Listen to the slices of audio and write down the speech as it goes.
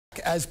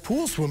As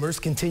pool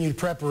swimmers continued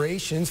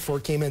preparations for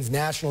Cayman's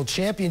National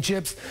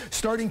Championships,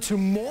 starting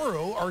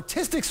tomorrow,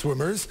 artistic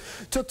swimmers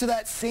took to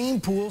that same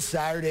pool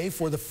Saturday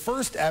for the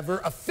first ever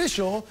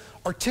official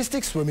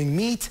artistic swimming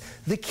meet,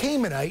 the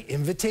Caymanite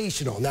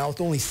Invitational. Now, with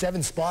only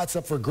 7 spots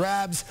up for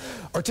grabs,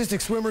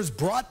 artistic swimmers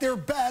brought their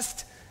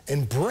best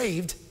and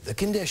braved the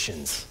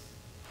conditions.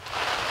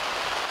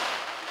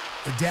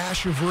 A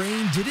dash of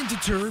rain didn't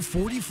deter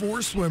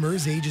 44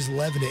 swimmers ages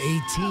 11 to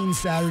 18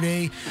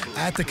 Saturday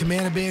at the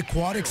Caymanite Bay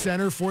Aquatic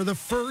Center for the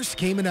first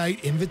Caymanite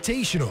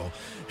Invitational.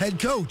 Head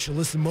coach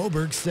Alissa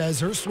Moberg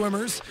says her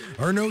swimmers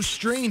are no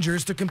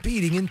strangers to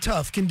competing in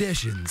tough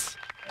conditions.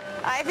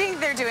 I think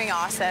they're doing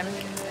awesome.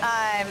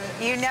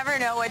 You never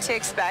know what to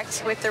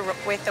expect with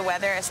the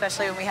weather,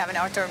 especially when we have an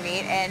outdoor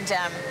meet. And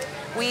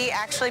we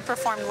actually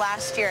performed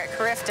last year at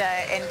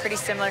CARIFTA in pretty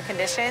similar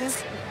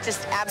conditions,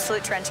 just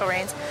absolute torrential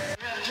rains.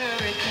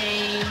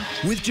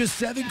 With just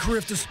 7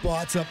 CARIFTA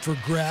spots up for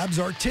grabs,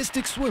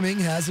 artistic swimming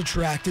has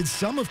attracted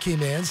some of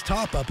Cayman's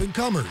top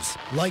up-and-comers,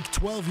 like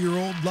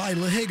 12-year-old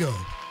Lila Higo.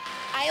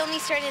 I only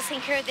started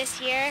synchro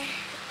this year.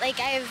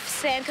 I've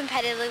swam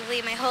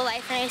competitively my whole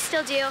life, and I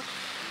still do.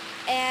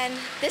 And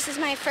this is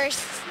my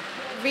first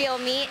real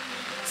meet,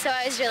 so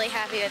I was really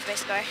happy with my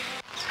score.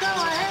 Go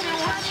ahead and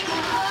watch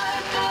my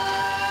heart go.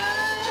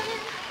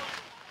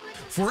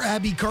 For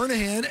Abby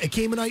Carnahan, a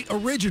Caymanite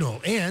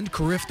original and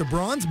CARIFTA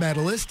bronze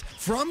medalist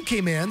from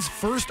Cayman's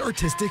first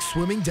artistic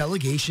swimming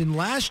delegation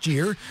last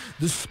year,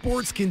 the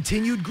sport's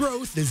continued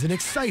growth is an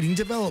exciting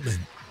development.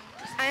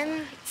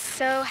 I'm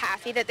so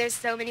happy that there's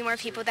so many more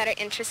people that are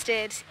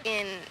interested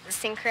in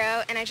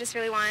synchro, and I just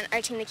really want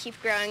our team to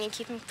keep growing and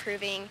keep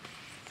improving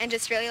and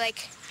just really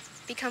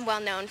become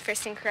well known for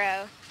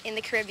synchro in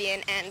the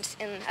Caribbean and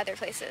in other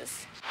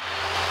places.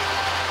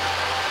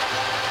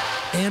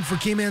 And for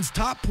Cayman's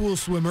top pool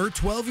swimmer,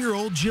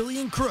 12-year-old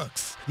Jillian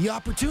Crooks, the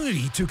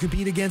opportunity to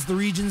compete against the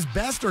region's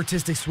best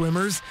artistic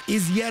swimmers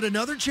is yet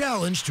another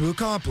challenge to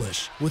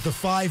accomplish. With a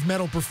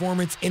 5-medal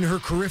performance in her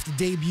CARIFTA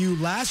debut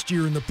last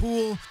year in the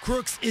pool,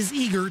 Crooks is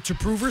eager to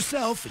prove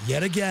herself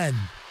yet again.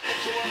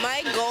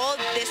 My goal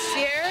this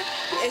year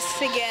is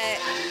to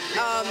get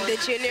the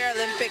Junior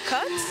Olympic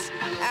cups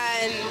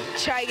and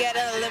try to get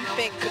an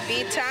Olympic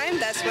beat time.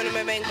 That's one of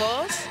my main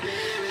goals.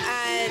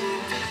 And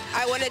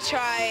I want to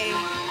try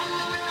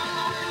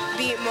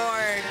beat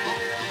more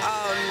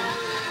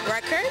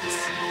records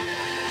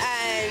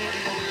and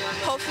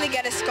hopefully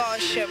get a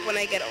scholarship when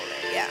I get older,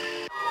 yeah.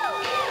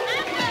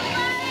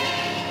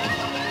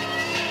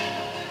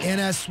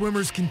 And as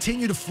swimmers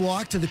continue to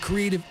flock to the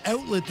creative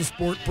outlet the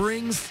sport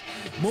brings,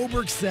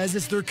 Moberg says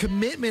it's their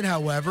commitment,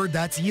 however,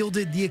 that's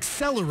yielded the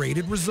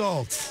accelerated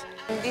results.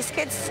 These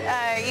kids,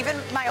 even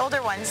my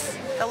older ones,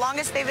 the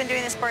longest they've been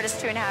doing this sport is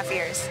 2.5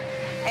 years.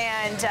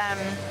 And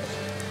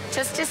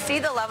just to see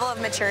the level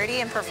of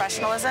maturity and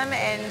professionalism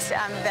and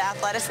the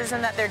athleticism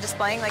that they're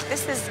displaying,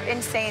 this is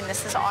insane.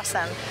 This is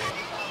awesome.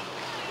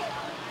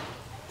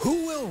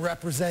 Who will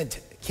represent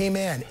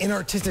Cayman in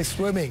artistic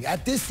swimming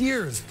at this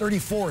year's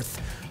 34th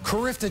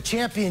CARIFTA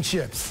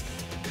Championships?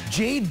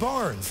 Jade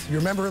Barnes, you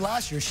remember her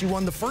last year, she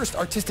won the first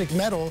artistic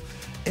medal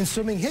in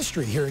swimming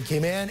history here in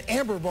Cayman.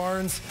 Amber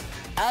Barnes,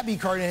 Abby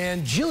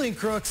Carnahan, Jillian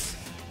Crooks,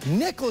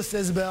 Nicholas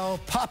Isabel,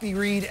 Poppy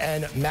Reed,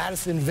 and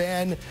Madison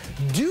Van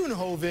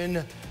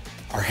Duenhoven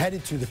are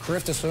headed to the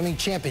CARIFTA Swimming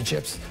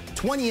Championships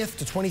 20th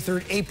to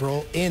 23rd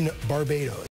April in Barbados.